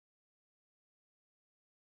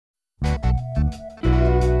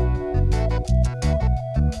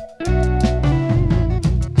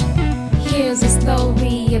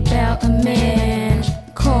story about a man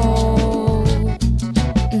called.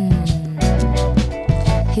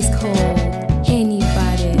 He's called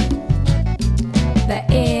anybody. That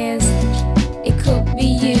is, it could be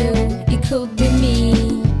you, it could be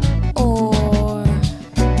me, or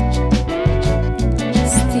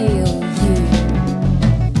still you.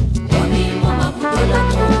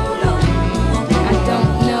 I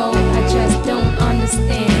don't know, I just don't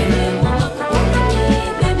understand.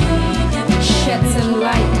 Shed some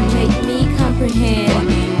light and make me comprehend.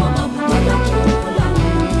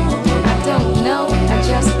 I don't know, I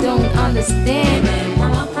just don't understand.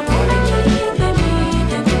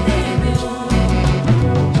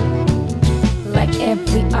 Like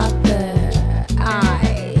every other,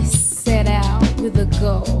 I set out with a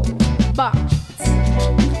goal, but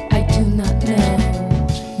I do not know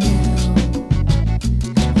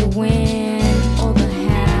the when or the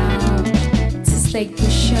how to stake the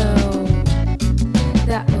show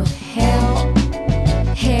that would help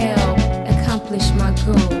accomplish my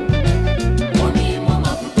goal.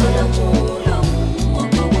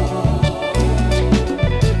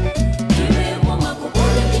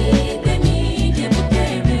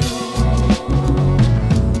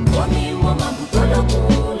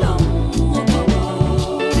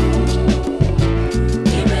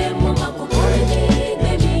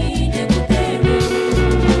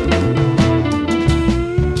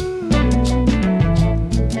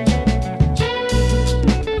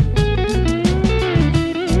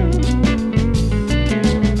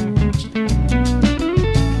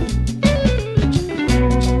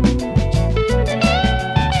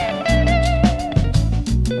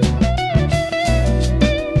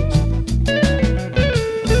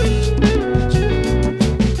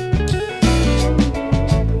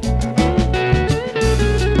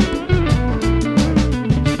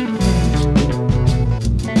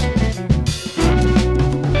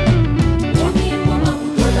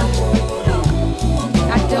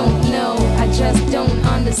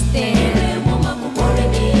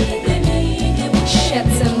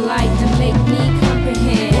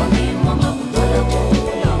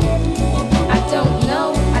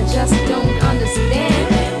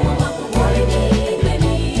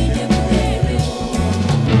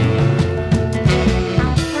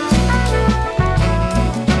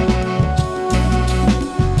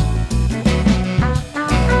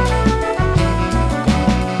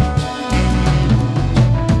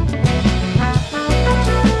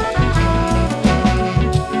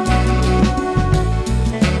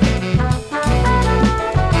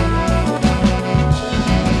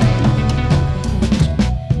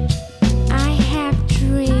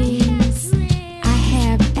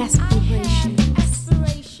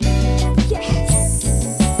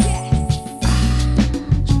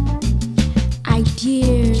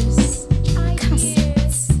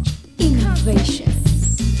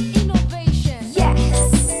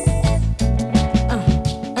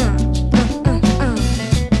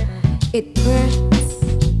 It breaths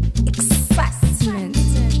excitement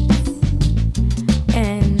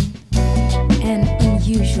and an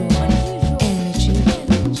unusual energy.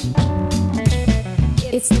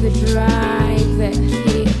 It's the drive that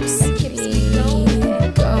keeps